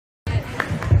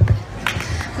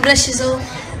God bless you all.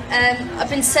 I've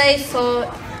been saved for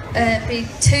be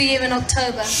 2 years in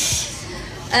October.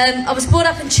 I was brought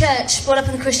up in church, brought up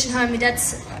in a Christian home. My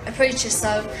dad's a preacher,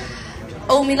 so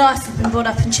all my life I've been brought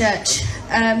up in church.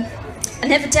 I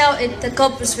never doubted that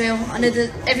God was real. I knew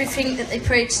that everything that they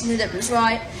preached, I knew that it was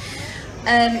right.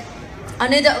 I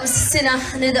knew that I was a sinner.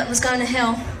 I knew that I was going to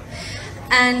hell.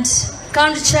 And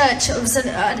going to church,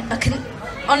 I can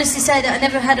honestly say that I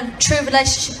never had a true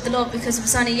relationship with the Lord because I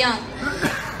was only young.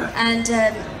 And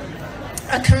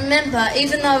I can remember,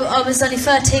 even though I was only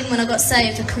 13 when I got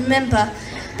saved, I can remember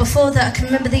before that, I can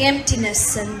remember the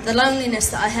emptiness and the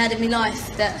loneliness that I had in my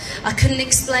life, that I couldn't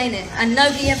explain it. And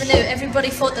nobody ever knew. Everybody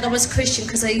thought that I was a Christian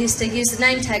because I used to use the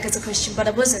name tag as a Christian, but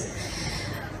I wasn't.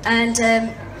 And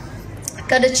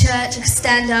go to church, I could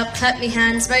stand up, clap my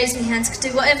hands, raise my hands, could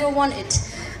do whatever I wanted.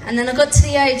 And then I got to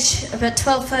the age about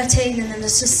 12, 13, and then I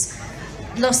just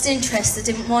lost interest. I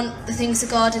didn't want the things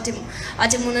of God. I didn't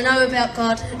want to know about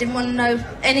God. I didn't want to know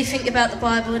anything about the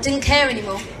Bible. I didn't care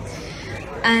anymore.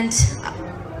 And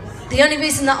the only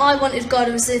reason that I wanted God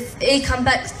was if He come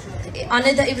back. I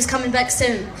knew that He was coming back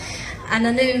soon, and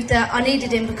I knew that I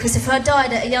needed Him, because if I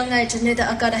died at a young age, I knew that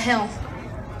I'd go to hell.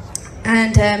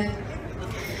 And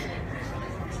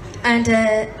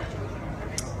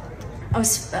I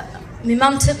was. My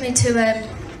mum took me to a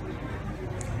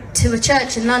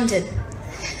church in London,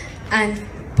 and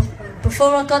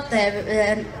before I got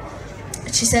there,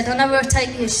 she said, "I know where I'll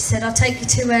take you." She said, "I'll take you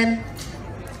to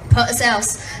Potter's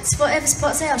House." I said, "Whatever's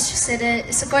Potter's House?" She said,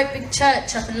 "It's a great big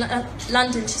church up in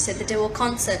London." She said, "They do all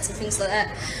concerts and things like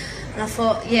that." And I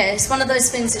thought, yeah, it's one of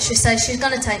those things that she says she's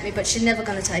going to take me, but she's never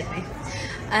going to take me.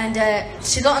 And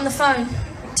she got on the phone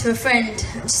to a friend,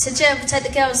 and she said, "Yeah, we'll take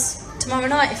the girls tomorrow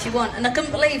night if you want." And I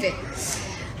couldn't believe it.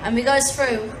 And we goes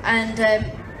through, and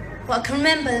what I can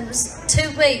remember, it was 2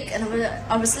 weeks, and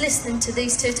I was listening to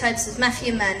these two tapes of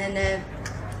Matthew Mann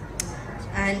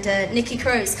and Nicky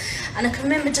Cruz, and I can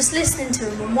remember just listening to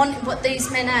them and wanting what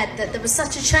these men had, that there was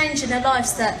such a change in their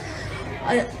lives that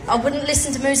I wouldn't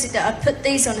listen to music, that I'd put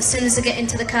these on as soon as I get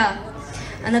into the car.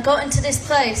 And I got into this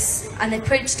place, and they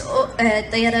preached,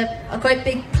 they had a great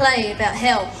big play about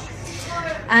hell,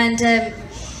 and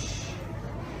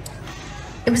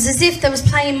it was as if they was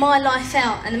playing my life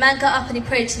out. And the man got up and he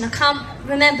preached, and I can't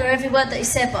remember every word that he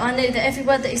said, but I knew that every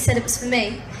word that he said, it was for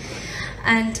me.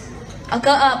 And I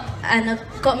got up and I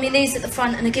got my knees at the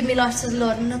front and I gave my life to the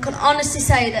Lord, and I can honestly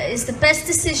say that it's the best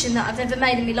decision that I've ever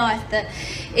made in my life. That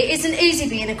it isn't easy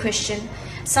being a Christian.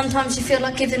 Sometimes you feel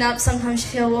like giving up, sometimes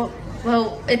you feel,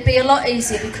 well, it'd be a lot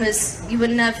easier because you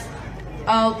wouldn't have,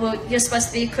 oh, well, you're supposed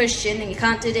to be a Christian and you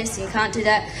can't do this and you can't do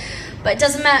that. But it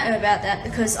doesn't matter about that,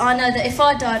 because I know that if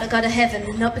I died, I go to heaven,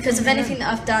 and not because of anything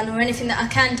that I've done or anything that I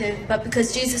can do, but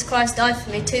because Jesus Christ died for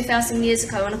me 2,000 years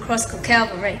ago on a cross called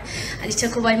Calvary, and He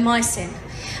took away my sin.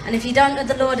 And if you don't know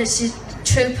the Lord as your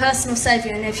true personal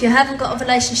Saviour, and if you haven't got a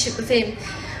relationship with Him,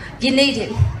 you need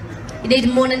Him. You need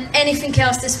Him more than anything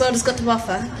else this world has got to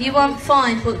offer. You won't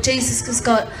find what Jesus has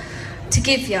got to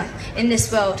give you in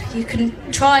this world. You can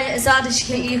try it as hard as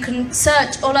you can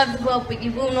search all over the world, but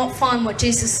you will not find what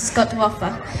Jesus has got to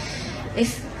offer.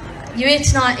 If you're here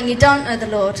tonight and you don't know the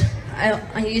Lord,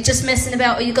 and you're just messing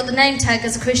about, or you've got the name tag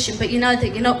as a Christian, but you know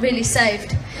that you're not really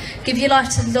saved, give your life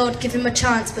to the Lord, give Him a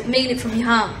chance, but mean it from your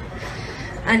heart.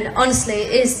 And honestly,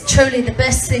 it is truly the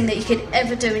best thing that you could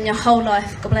ever do in your whole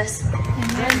life. God bless.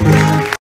 Amen.